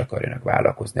ambiciózusak, és akarjanak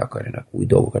vállalkozni, akarjanak új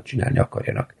dolgokat csinálni,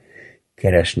 akarjanak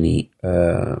keresni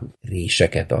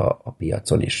réseket a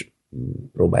piacon, és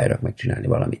próbáljanak megcsinálni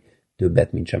valami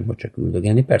többet, mint sem, hogy csak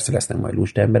üldögélni. Persze lesznek majd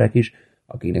lusta emberek is,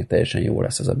 akiknek teljesen jó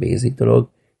lesz az a basic dolog,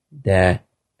 de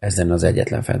ez lenne az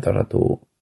egyetlen fenntartható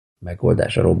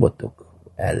megoldás a robotok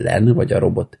ellen, vagy a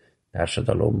robot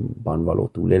társadalomban való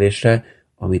túlélésre,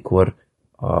 amikor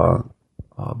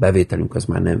a bevételünk az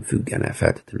már nem függene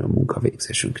feltétlenül a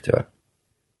munkavégzésünktől.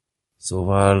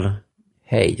 Szóval,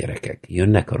 hey gyerekek,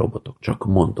 jönnek a robotok, csak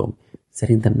mondom,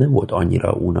 szerintem nem volt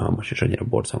annyira unalmas és annyira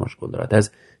borzalmas gondolat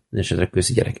ez, de esetre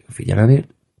köszi gyerekek a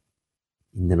figyelemért.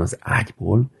 Innen az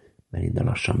ágyból, melinda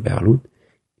lassan bealudt,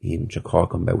 én csak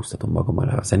halkan beúsztatom magam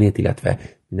alá a zenét, illetve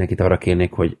mindenkit arra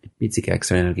kérnék, hogy egy picike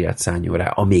extra energiát szálljon rá,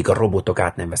 amíg a robotok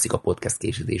át nem veszik a podcast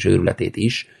készítés őrületét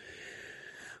is,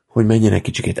 hogy menjenek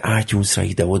kicsikét iTunes-ra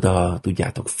ide-oda,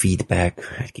 tudjátok,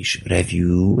 feedback, egy kis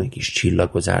review, egy kis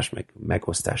csillagozás, meg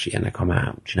megosztás ilyenek, ha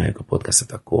már csináljuk a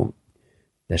podcastot, akkor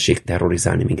tessék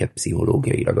terrorizálni minket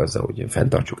pszichológiailag azzal, hogy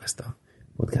fenntartsuk ezt a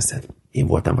podcastet. Én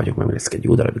vagyok, meg lesz egy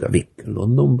jó darabig a Vic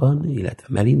Londonban, illetve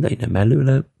Melinda ide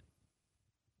mellőle,